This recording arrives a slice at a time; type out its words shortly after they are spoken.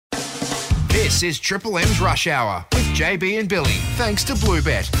This is Triple M's Rush Hour with JB and Billy. Thanks to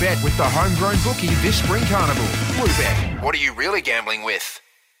Bluebet. Bet with the homegrown bookie this spring carnival. Bluebet. What are you really gambling with?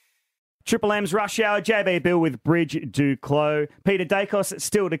 Triple M's Rush Hour, JB Bill with Bridge Duclos. Peter Dacos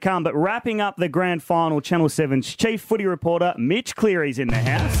still to come, but wrapping up the grand final, Channel 7's chief footy reporter, Mitch Cleary's in the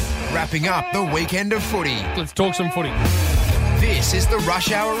house. Wrapping up the weekend of footy. Let's talk some footy. This is the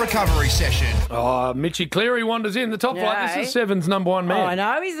Rush Hour recovery session. Oh, Mitchy Cleary wanders in the top flight. Yeah, This is Seven's number one man. Oh, I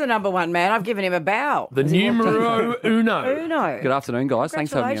know. He's the number one man. I've given him a bow. The numero uno. Good afternoon, guys.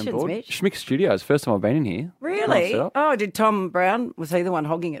 Thanks for having me on board. Mitch. Schmick Studios, first time I've been in here. Really? Nice setup. Oh, did Tom Brown, was he the one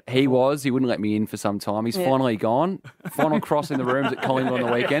hogging it? He was. He wouldn't let me in for some time. He's finally gone. Final cross in the rooms at Collingwood on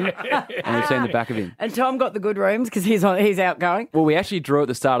the weekend, and we've seen the back of him. And Tom got the good rooms because he's outgoing. Well, we actually drew at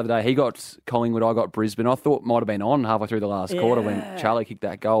the start of the day. He got Collingwood, I got Brisbane. I thought might have been on halfway through the last quarter when Charlie kicked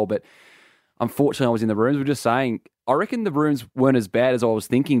that goal, but unfortunately I was in the rooms. We're just saying, I reckon the rooms weren't as bad as I was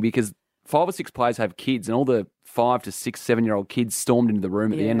thinking because 5 or 6 players have kids and all the 5 to 6, 7-year-old kids stormed into the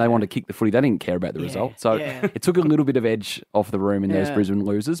room at the end. They wanted to kick the footy. They didn't care about the result. So it took a little bit of edge off the room in those Brisbane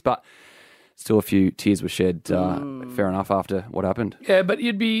losers, but still a few tears were shed. Fair enough after what happened. Yeah, but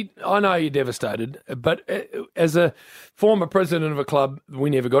I know you're devastated, but as a former president of a club, we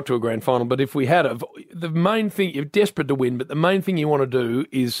never got to a grand final, but if we had, the main thing, you're desperate to win, but the main thing you want to do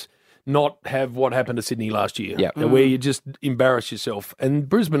is not have what happened to Sydney last year, where you just embarrass yourself. And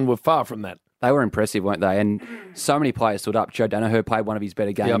Brisbane were far from that. They were impressive, weren't they? And so many players stood up. Joe Danaher played one of his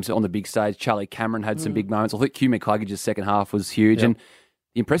better games on the big stage. Charlie Cameron had some big moments. I think Hugh McCluggage's second half was huge. And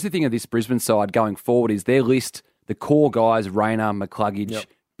the impressive thing of this Brisbane side going forward is their list, the core guys, Rayner, McCluggage,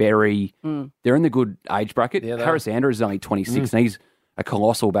 Berry, they're in the good age bracket. Yeah, Harris Andrews is only 26 and he's a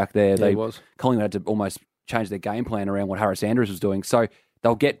colossal back there. Yeah, he was. Collingwood had to almost change their game plan around what Harris Andrews was doing. So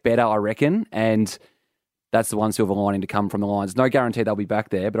they'll get better, I reckon, and that's the one silver lining to come from the Lions. No guarantee they'll be back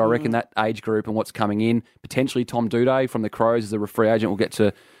there, but I reckon that age group and what's coming in, potentially Tom Duday from the Crows as a free agent, we'll get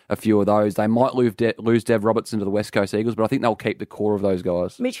to a few of those. They might lose Dev Robertson to the West Coast Eagles, but I think they'll keep the core of those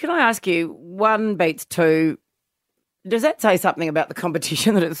guys. Mitch, can I ask you, 1 beats 2, does that say something about the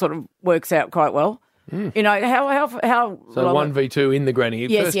competition that it sort of works out quite well? You know, how So 1v2 in the granny.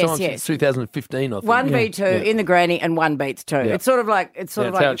 Yes, First time since 2015, I think. 1v2 in the granny and 1 beats 2. It's sort of like That's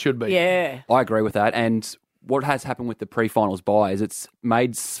how it should be. Yeah. I agree with that. And what has happened with the pre-finals bye is it's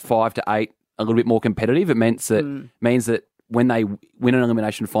made 5 to 8 a little bit more competitive. It means that when they win an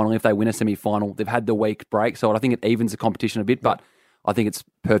elimination final, if they win a semi-final, they've had the week break. So I think it evens the competition a bit, but I think it's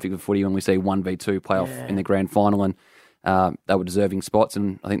perfect for footy when we see 1v2 playoff in the grand final, and they were deserving spots,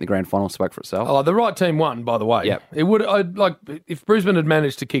 and I think the grand final spoke for itself. Oh, the right team won, by the way. Yep. It would. If Brisbane had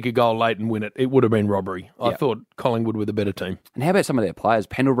managed to kick a goal late and win it, it would have been robbery. I thought Collingwood were the better team. And how about some of their players?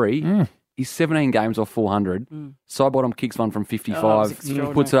 Pendlebury, he's 17 games off 400. Sidebottom kicks one from 55,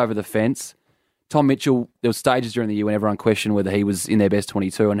 puts it over the fence. Tom Mitchell, there were stages during the year when everyone questioned whether he was in their best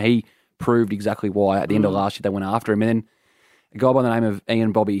 22, and he proved exactly why. At the end of last year, they went after him. And then a guy by the name of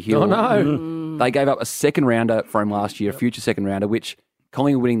Ian Bobby Hill. Oh, no. They gave up a second rounder for him last year, a future second rounder, which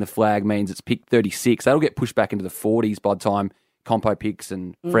Collingwood winning the flag means it's picked 36. That'll get pushed back into the 40s by the time compo picks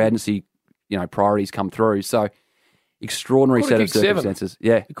and free agency, priorities come through. So extraordinary set of circumstances. 7.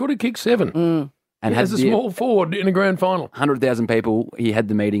 Yeah. He could have kicked 7. And as a small forward in a grand final. 100,000 people, he had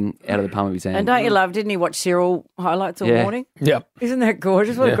the meeting out of the palm of his hand. And don't you love, didn't he watch Cyril highlights all morning? Yep. Isn't that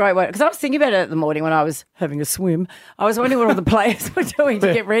gorgeous? What a great way. Because I was thinking about it in the morning when I was having a swim. I was wondering what all the players were doing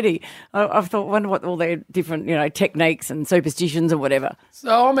to get ready. I thought, wonder what all their different, techniques and superstitions or whatever.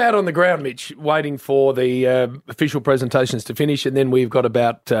 So I'm out on the ground, Mitch, waiting for the official presentations to finish, and then we've got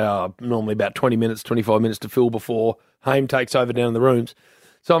normally about 20 minutes, 25 minutes to fill before Haim takes over down in the rooms.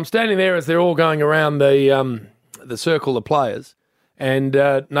 So I'm standing there as they're all going around the circle of players. And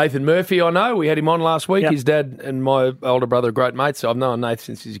Nathan Murphy, I know, we had him on last week. His dad and my older brother are great mates, so I've known Nathan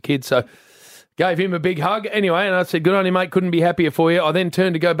since he's a kid. So gave him a big hug. Anyway, and I said, good on you, mate, couldn't be happier for you. I then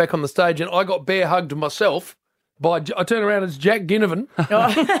turned to go back on the stage, and I got bear hugged myself. I turned around as Jack Ginnivan,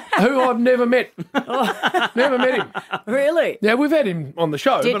 who I've never met. Never met him. Really? Yeah, we've had him on the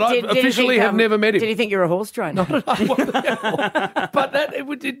show, but I officially have never met him. Did he think you're a horse trainer? But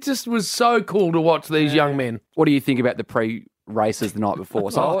it just was so cool to watch these young men. What do you think about the pre-races the night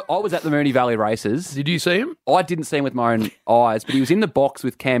before? So I was at the Moonee Valley races. Did you see him? I didn't see him with my own eyes, but he was in the box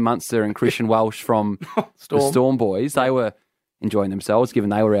with Cam Munster and Christian Welsh from the Storm Boys. They were enjoying themselves,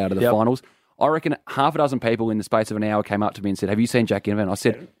 given they were out of the finals. I reckon half a dozen people in the space of an hour came up to me and said, have you seen Jack Ginnivan? I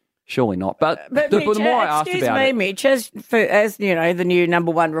said, surely not. But Mitch, the more I asked about it... Mitch, as the new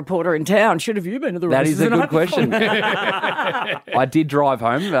number one reporter in town, should have you been to the races? That is a good question. I did drive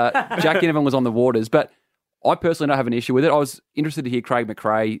home. Jack Ginnivan was on the waters, but I personally don't have an issue with it. I was interested to hear Craig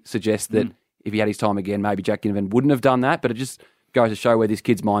McRae suggest that if he had his time again, maybe Jack Ginnivan wouldn't have done that, but it just goes to show where this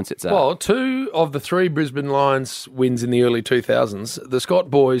kid's mindset's at. Well, 2 of the 3 Brisbane Lions wins in the early 2000s, the Scott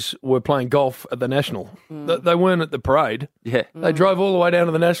boys were playing golf at the National. They weren't at the parade. Yeah. They drove all the way down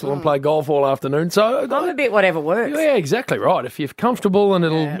to the National and played golf all afternoon. So I'm a bit whatever works. Yeah, exactly right. If you're comfortable and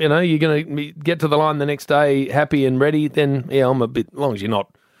you're going to get to the line the next day happy and ready, then I'm a bit, as long as you're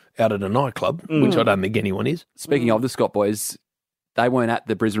not out at a nightclub, which I don't think anyone is. Speaking of the Scott boys, they weren't at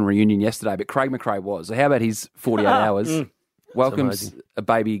the Brisbane reunion yesterday, but Craig McRae was. So how about his 48 hours? Welcomes a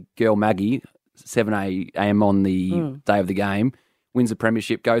baby girl, Maggie, 7 a.m. on the day of the game, wins the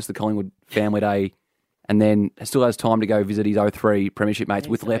premiership, goes to the Collingwood Family Day, and then still has time to go visit his 03 premiership mates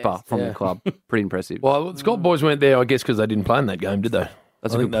with Leper from the club. Pretty impressive. Well, the Scott boys weren't there, I guess, because they didn't play in that game, did they?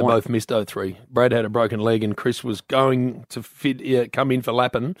 That's I a think good they point. both missed 03. Brad had a broken leg and Chris was going to come in for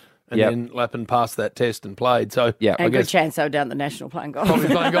Lappin, and then Lappin passed that test and played. So Yeah. And I good guess chance they were down at the National playing golf. probably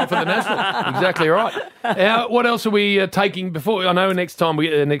playing golf for the National. Exactly right. Now, what else are we taking before? I know next time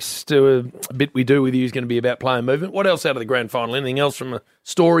next bit we do with you is going to be about player movement. What else out of the grand final? Anything else from a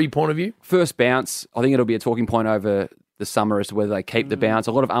story point of view? First bounce, I think it'll be a talking point over the summer as to whether they keep the bounce.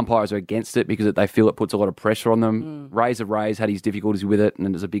 A lot of umpires are against it because they feel it puts a lot of pressure on them. Razor Ray's had his difficulties with it,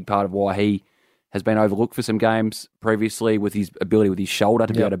 and it's a big part of why he has been overlooked for some games previously with his ability with his shoulder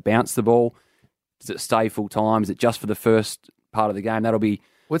to be able to bounce the ball. Does it stay full time? Is it just for the first part of the game? That'll be...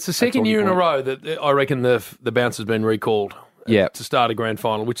 Well, it's the second year in a row that I reckon the bounce has been recalled to start a grand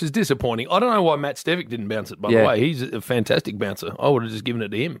final, which is disappointing. I don't know why Matt Stevic didn't bounce it, by the way. He's a fantastic bouncer. I would have just given it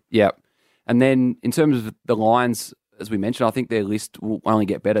to him. Yeah. And then in terms of the Lions, as we mentioned, I think their list will only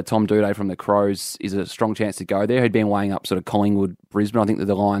get better. Tom Doedee from the Crows is a strong chance to go there. He'd been weighing up sort of Collingwood, Brisbane. I think that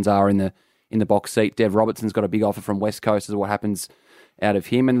the Lions are in the box seat. Dev Robertson's got a big offer from West Coast as to what happens out of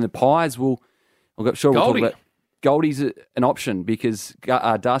him. And the Pies we'll talk about. Goldie's an option because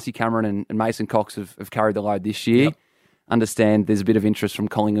Darcy Cameron and Mason Cox have carried the load this year. Yep. Understand there's a bit of interest from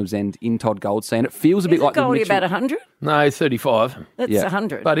Collingwood's end in Todd Goldstein. It feels a bit like Goldie Mitchell. about 100? No, 35. That's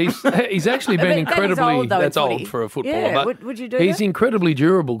 100. But he's actually been incredibly... That's old for a footballer. Yeah, but would you do he's that? incredibly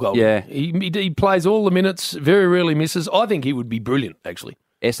durable, Goldie. Yeah. He plays all the minutes, very rarely misses. I think he would be brilliant, actually.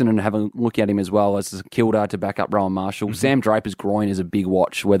 Essendon have a look at him as well as Kilda to back up Rowan Marshall. Sam Draper's groin is a big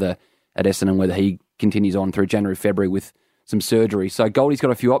watch, whether at Essendon, whether he continues on through January, February with some surgery. So Goldie's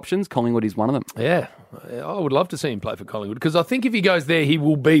got a few options. Collingwood is one of them. Yeah, I would love to see him play for Collingwood because I think if he goes there, he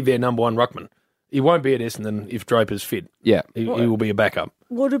will be their number one ruckman. He won't be at Essendon if Draper's fit. Yeah. He will be a backup.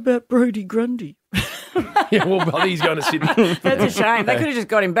 What about Brodie Grundy? Yeah, well, he's going to Sydney. That's a shame. They could have just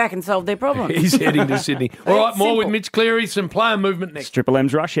got him back and solved their problems. He's heading to Sydney. All right, more simple. with Mitch Cleary, some player movement next. Triple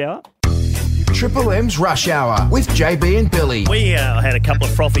M's Rush Hour. Triple M's Rush Hour with JB and Billy. We had a couple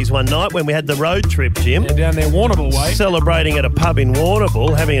of frothies one night when we had the road trip, Jim. And down there, Warrnambool way. Celebrating at a pub in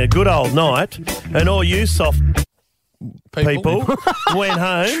Warrnambool, having a good old night. And all you soft people went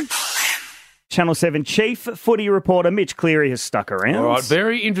home. Channel 7 chief footy reporter Mitch Cleary has stuck around. All right,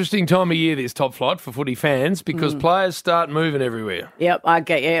 very interesting time of year this top flight for footy fans because players start moving everywhere. Yep, I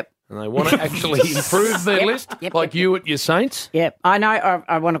get you. And they want to actually improve their list, like you at your Saints. Yep, I know.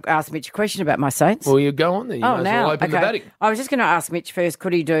 I want to ask Mitch a question about my Saints. Well, you go on there. You might as well open the batting. I was just going to ask Mitch first,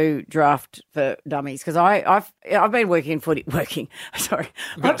 could he do draft for dummies? Because I've been working in footy. Sorry.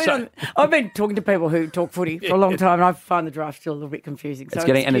 I've been talking to people who talk footy for a long time, and I find the draft still a little bit confusing. So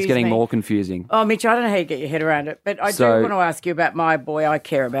It's getting me. more confusing. Oh, Mitch, I don't know how you get your head around it, but I do want to ask you about my boy I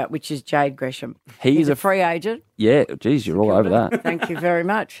care about, which is Jade Gresham. He's a free agent. Yeah, geez, you're all over that. Thank you very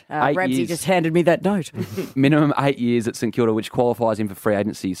much. 8 Rabsy years. just handed me that note. Minimum 8 years at St Kilda, which qualifies him for free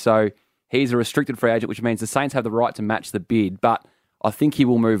agency. So he's a restricted free agent, which means the Saints have the right to match the bid, but I think he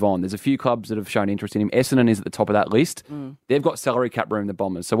will move on. There's a few clubs that have shown interest in him. Essendon is at the top of that list. They've got salary cap room, the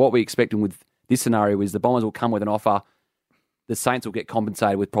Bombers. So what we're expecting with this scenario is the Bombers will come with an offer. The Saints will get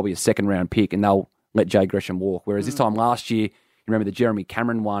compensated with probably a second-round pick, and they'll let Jay Gresham walk. Whereas this time last year, you remember the Jeremy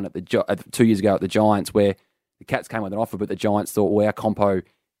Cameron one at 2 years ago at the Giants, where the Cats came with an offer, but the Giants thought, well, our compo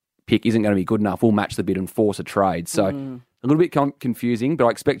pick isn't going to be good enough. We'll match the bid and force a trade. So a little bit confusing, but I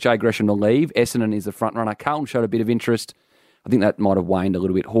expect Jay Gresham to leave. Essendon is the front runner. Carlton showed a bit of interest. I think that might have waned a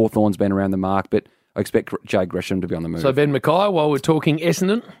little bit. Hawthorn's been around the mark, but I expect Jay Gresham to be on the move. So Ben Mackay, while we're talking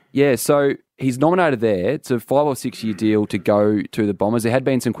Essendon. Yeah, so he's nominated there. It's a 5 or 6 year deal to go to the Bombers. There had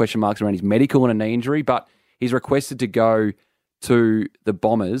been some question marks around his medical and a knee injury, but he's requested to go to the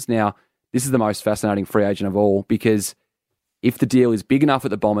Bombers. Now, this is the most fascinating free agent of all because if the deal is big enough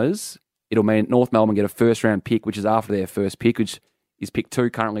at the Bombers, it'll mean North Melbourne get a first-round pick, which is after their first pick, which is pick 2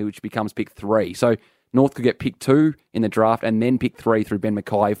 currently, which becomes pick 3. So North could get pick 2 in the draft and then pick 3 through Ben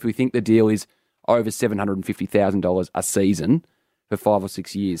Mackay if we think the deal is over $750,000 a season for 5 or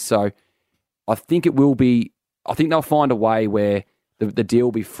 6 years. So I think it will be. I think they'll find a way where the deal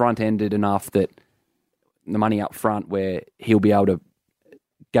will be front-ended enough that the money up front where he'll be able to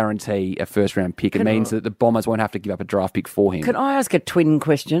guarantee a first-round pick. It means that the Bombers won't have to give up a draft pick for him. Can I ask a twin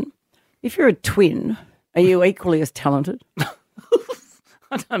question? If you're a twin, are you equally as talented?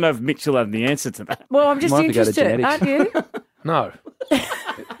 I don't know if Mitch will have the answer to that. Well, I'm just Might have to go to interested, aren't genetics. you? No,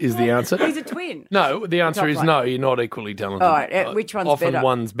 is the answer. He's a twin. No, the answer Top is player. no, you're not equally talented. All right, which one's Often better?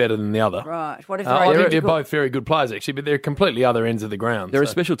 one's better than the other. Right. What if they're I think they're identical? both very good players, actually, but they're completely other ends of the ground. They're a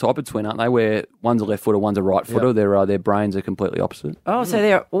so- special type of twin, aren't they? Where one's a left footer, one's a right footer. Their brains are completely opposite. Oh, so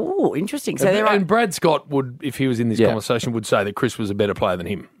they're interesting. So they're and Brad Scott would, if he was in this Yeah. conversation, would say that Chris was a better player than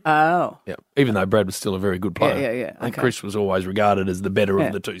him. Oh. Yeah, even though Brad was still a very good player. Yeah. And Okay. Chris was always regarded as the better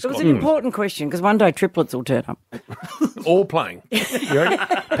of the two It was Scots. an important question because one day triplets will turn up. All playing. You reckon?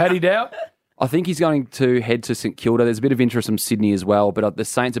 Paddy Dow? I think he's going to head to St Kilda. There's a bit of interest from Sydney as well, but the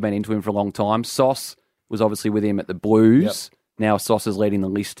Saints have been into him for a long time. Sauce was obviously with him at the Blues. Now Sauce is leading the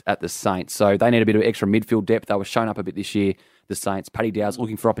list at the Saints. So they need a bit of extra midfield depth. They were shown up a bit this year, the Saints. Paddy Dow's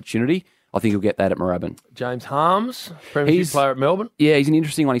looking for opportunity. I think he'll get that at Moorabbin. James Harms, Premiership player at Melbourne. Yeah, he's an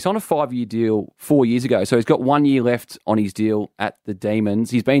interesting one. He's on a 5-year deal 4 years ago, so he's got 1 year left on his deal at the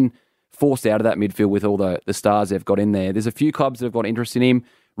Demons. He's been forced out of that midfield with all the stars they've got in there. There's a few clubs that have got interest in him.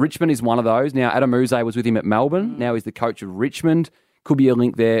 Richmond is one of those. Now, Adam Uze was with him at Melbourne. Now he's the coach of Richmond. Could be a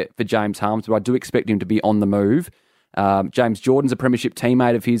link there for James Harms, but I do expect him to be on the move. James Jordan's a premiership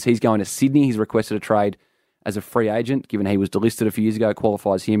teammate of his. He's going to Sydney. He's requested a trade as a free agent, given he was delisted a few years ago,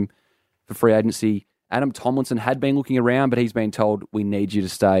 qualifies him for free agency. Adam Tomlinson had been looking around, but he's been told, we need you to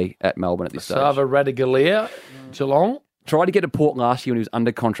stay at Melbourne at this stage. Sava Radigalia, Geelong. Tried to get to Port last year when he was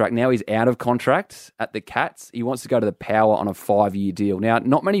under contract. Now he's out of contract at the Cats. He wants to go to the Power on a 5-year deal. Now,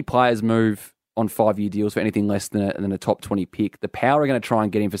 not many players move on 5-year deals for anything less than a top 20 pick. The Power are going to try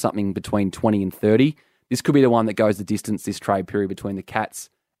and get him for something between 20 and 30. This could be the one that goes the distance this trade period between the Cats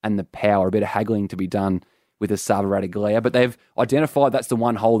and the Power. A bit of haggling to be done with a Sava Radigalia, but they've identified that's the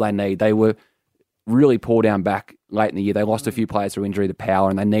one hole they need. They were really poor down back late in the year. They lost a few players through injury, the Power,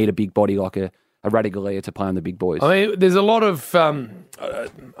 and they need a big body like a Radigalia to play on the big boys. I mean, there's a lot of, I'm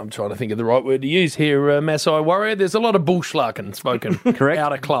trying to think of the right word to use here, Masai Warrior. There's a lot of bullschlacken spoken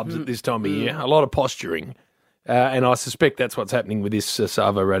out of clubs at this time of year, a lot of posturing. And I suspect that's what's happening with this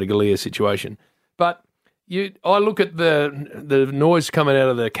Sava Radigalia situation. But I look at the noise coming out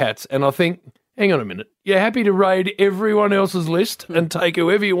of the Cats and I think, hang on a minute, you're happy to raid everyone else's list and take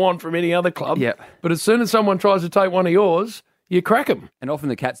whoever you want from any other club. Yeah. But as soon as someone tries to take one of yours, you crack them. And often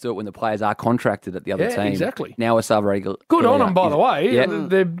the Cats do it when the players are contracted at the other Yeah, team. exactly. Now a Sava Radigalia. Good on them, by the way.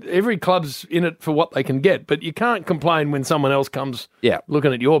 Yeah. Every club's in it for what they can get, but you can't complain when someone else comes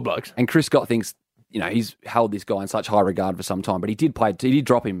looking at your blokes. And Chris Scott thinks, he's held this guy in such high regard for some time, but he did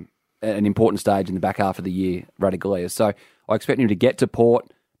drop him at an important stage in the back half of the year, Radigalia. So I expect him to get to Port.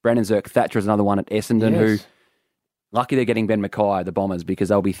 Brandon Zerk-Thatcher is another one at Essendon who, lucky they're getting Ben Mackay, the Bombers, because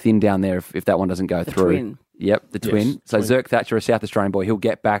they'll be thin down there if that one doesn't go through. Twin. Yep, the twin. Yes, So twin. Zerk-Thatcher, a South Australian boy, he'll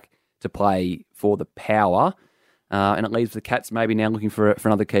get back to play for the Power. And it leaves the Cats maybe now looking for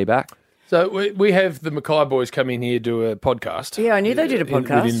another key back. So we have the Mackay boys come in here do a podcast. Yeah, I knew they did a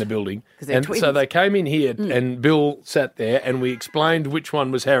podcast. within the building. 'Cause they're And so twins. they came in here and Bill sat there and we explained which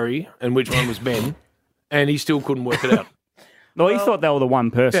one was Harry and which one was Ben, and he still couldn't work it out. Well, he thought they were the one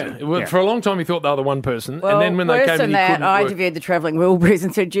person. Yeah, for a long time he thought they were the one person, Well, and then when they worse came than in, he that, couldn't I work. interviewed the travelling Wilburys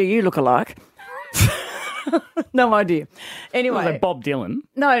and said, gee, you look alike. No idea. Anyway. Like Bob Dylan.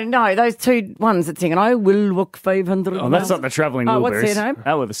 No, those two ones that sing, and I will walk 500 Oh, that's not the Travelling Oh, Wilburys. what's their name?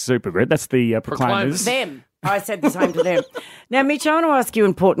 That were the Supergrid. That's the Proclaimers. Them. I said the same to them. Now, Mitch, I want to ask you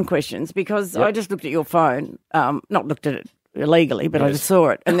important questions because I just looked at your phone, not looked at it illegally, but I just saw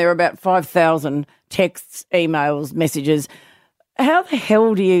it, and there are about 5,000 texts, emails, messages. How the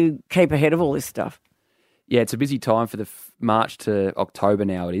hell do you keep ahead of all this stuff? Yeah, it's a busy time for the March to October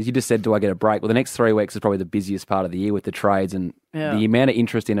now it is. You just said, do I get a break? Well, the next 3 weeks is probably the busiest part of the year with the trades, and the amount of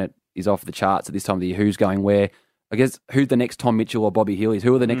interest in it is off the charts at this time of the year. Who's going where? I guess who's the next Tom Mitchell or Bobby Healy?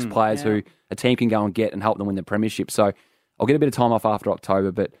 Who are the next players who a team can go and get and help them win the premiership? So I'll get a bit of time off after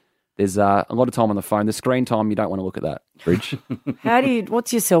October, but there's a lot of time on the phone. The screen time, you don't want to look at that, Bridge.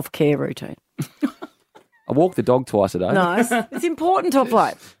 What's your self-care routine? I walk the dog twice a day. Nice. It's important, top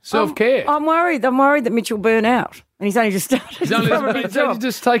plate. Self-care. I'm worried that Mitch will burn out. And he's only just started. He's only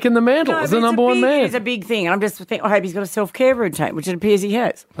just taken the mantle as but the number one man. It's a big thing. And I'm just thinking, I hope he's got a self-care routine, which it appears he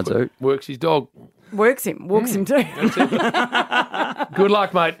has. I do. Works his dog. Walks him too. Good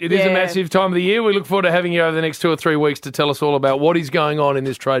luck, mate. It is a Yeah. massive time of the year. We look forward to having you over the next 2 or 3 weeks to tell us all about what is going on in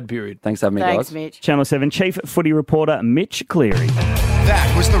this trade period. Thanks for having me, Thanks, guys. Mitch. Channel 7 Chief Footy Reporter Mitch Cleary.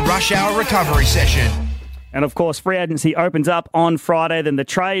 That was the Rush Hour recovery session. And of course, free agency opens up on Friday, then the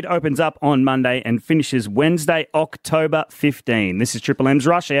trade opens up on Monday and finishes Wednesday, October 15. This is Triple M's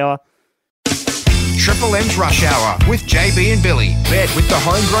Rush Hour. Triple M's Rush Hour with JB and Billy. Bet with the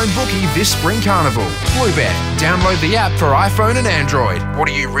homegrown bookie this spring carnival. Bluebet. Download the app for iPhone and Android. What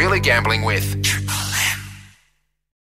are you really gambling with?